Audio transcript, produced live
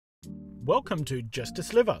Welcome to Just a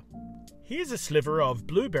Sliver. Here's a sliver of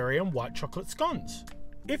blueberry and white chocolate scones.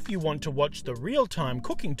 If you want to watch the real-time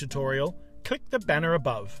cooking tutorial, click the banner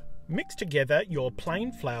above. Mix together your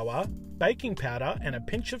plain flour, baking powder and a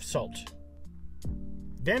pinch of salt.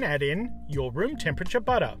 Then add in your room temperature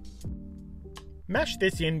butter. Mash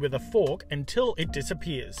this in with a fork until it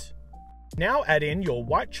disappears. Now add in your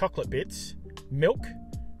white chocolate bits, milk,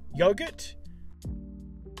 yogurt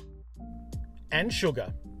and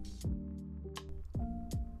sugar.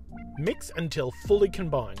 Mix until fully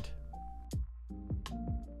combined.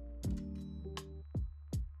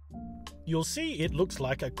 You'll see it looks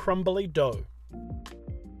like a crumbly dough.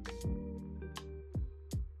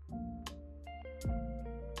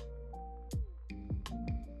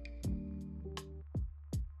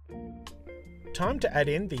 Time to add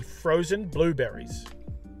in the frozen blueberries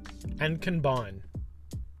and combine.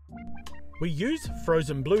 We use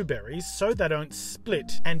frozen blueberries so they don't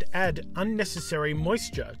split and add unnecessary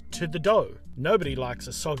moisture to the dough. Nobody likes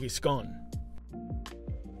a soggy scone.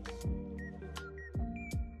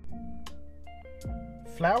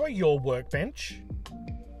 Flour your workbench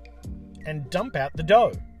and dump out the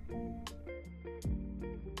dough.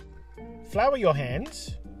 Flour your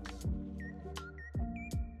hands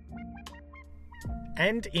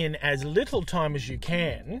and in as little time as you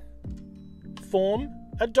can, form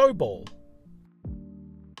a dough ball.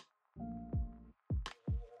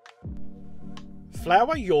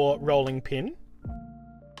 Flour your rolling pin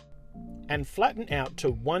and flatten out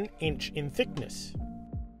to 1 inch in thickness.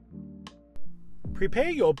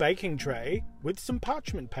 Prepare your baking tray with some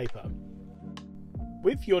parchment paper.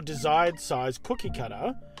 With your desired size cookie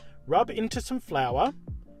cutter, rub into some flour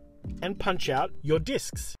and punch out your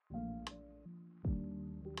discs.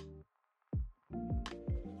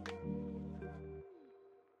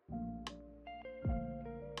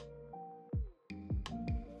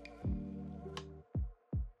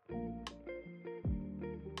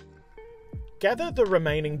 Gather the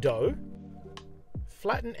remaining dough,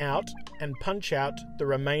 flatten out and punch out the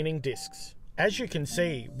remaining discs. As you can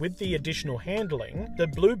see, with the additional handling, the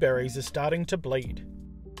blueberries are starting to bleed.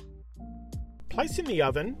 Place in the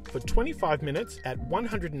oven for 25 minutes at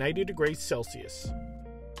 180 degrees Celsius.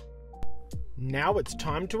 Now it's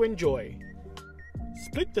time to enjoy.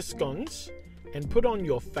 Split the scones and put on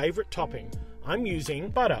your favourite topping. I'm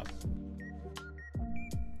using butter.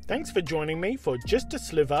 Thanks for joining me for Just a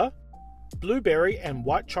Sliver blueberry and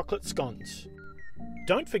white chocolate scones.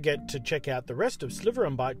 Don't forget to check out the rest of Sliver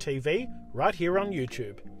and Bite TV right here on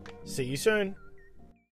YouTube. See you soon.